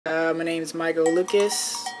My name is Myko.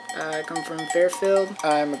 I come from Fairfield.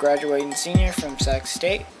 I'm a graduating senior from Sac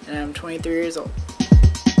State, and I'm 23 years old.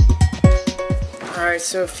 Alright,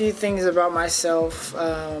 so a few things about myself.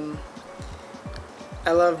 I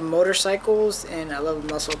love motorcycles and I love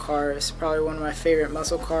muscle cars. Probably one of my favorite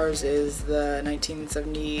muscle cars is the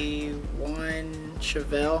 1971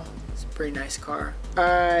 Chevelle. It's a pretty nice car.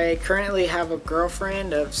 I currently have a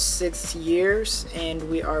girlfriend of 6 years and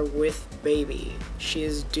we are with baby. She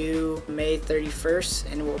is due May 31st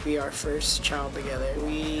and will be our first child together.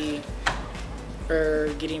 We are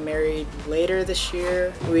getting married later this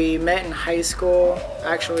year. We met in high school.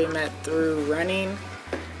 Actually met through running,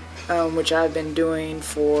 which I've been doing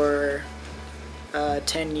for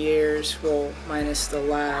 10 years, well, minus the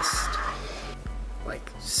last like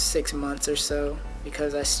 6 months or so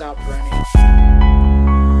because I stopped running.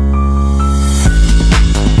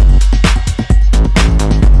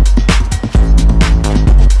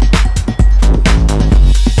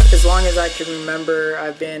 As long as I can remember,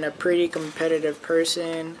 I've been a pretty competitive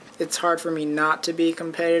person. It's hard for me not to be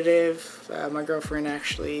competitive. My girlfriend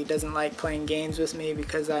actually doesn't like playing games with me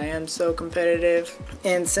because I am so competitive.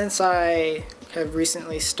 And since I have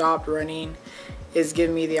recently stopped running, it's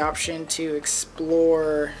given me the option to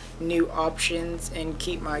explore new options and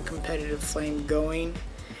keep my competitive flame going.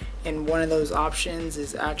 And one of those options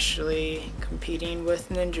is actually competing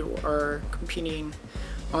competing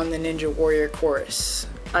on the Ninja Warrior course.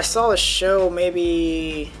 I saw a show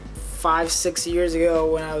maybe 5-6 years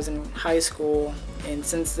ago when I was in high school, and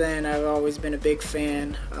since then I've always been a big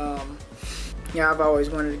fan. Yeah, I've always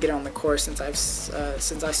wanted to get on the course since I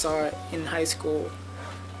saw it in high school.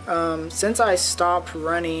 Since I stopped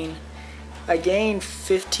running, I gained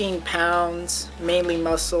 15 pounds, mainly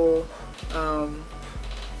muscle.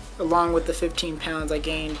 Along with the 15 pounds, I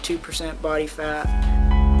gained 2% body fat.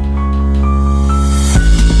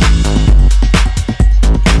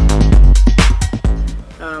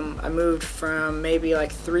 I moved from maybe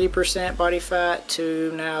like 3% body fat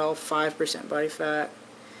to now 5% body fat.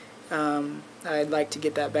 I'd like to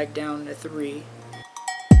get that back down to 3.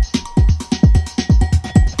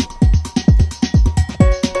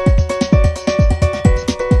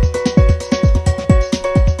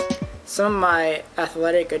 Some of my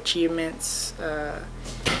athletic achievements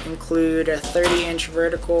include a 30-inch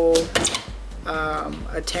vertical,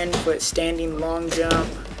 a 10-foot standing long jump,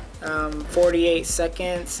 48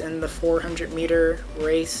 seconds in the 400-meter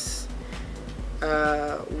race,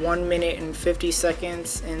 1 minute and 50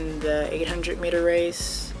 seconds in the 800-meter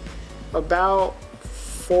race, about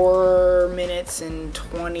 4 minutes and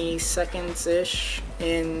 20 seconds-ish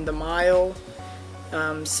in the mile,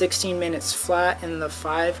 16 minutes flat in the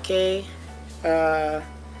 5K.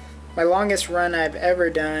 My longest run I've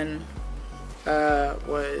ever done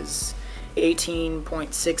was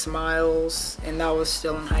 18.6 miles, and that was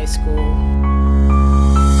still in high school.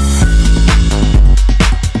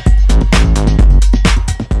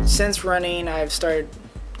 Since running, I've started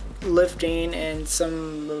lifting, and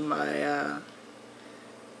some of my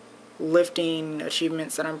lifting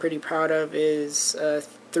achievements that I'm pretty proud of is a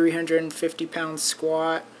 350-pound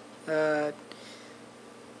squat,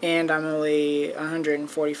 and I'm only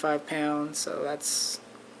 145 pounds, so that's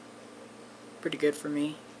pretty good for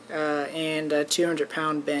me. And a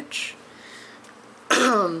 200-pound bench.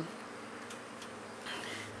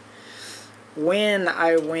 When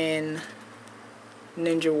I win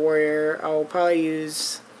Ninja Warrior, I will probably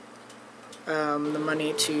use the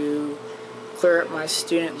money to clear up my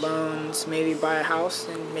student loans, maybe buy a house,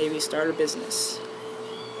 and maybe start a business.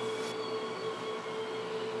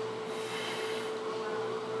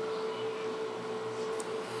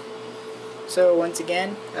 So once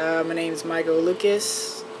again, my name is Myko.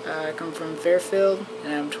 I come from Fairfield,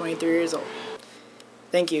 and I'm 23 years old.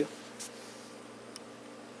 Thank you.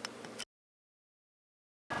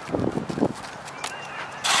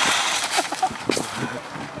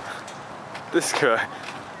 This guy.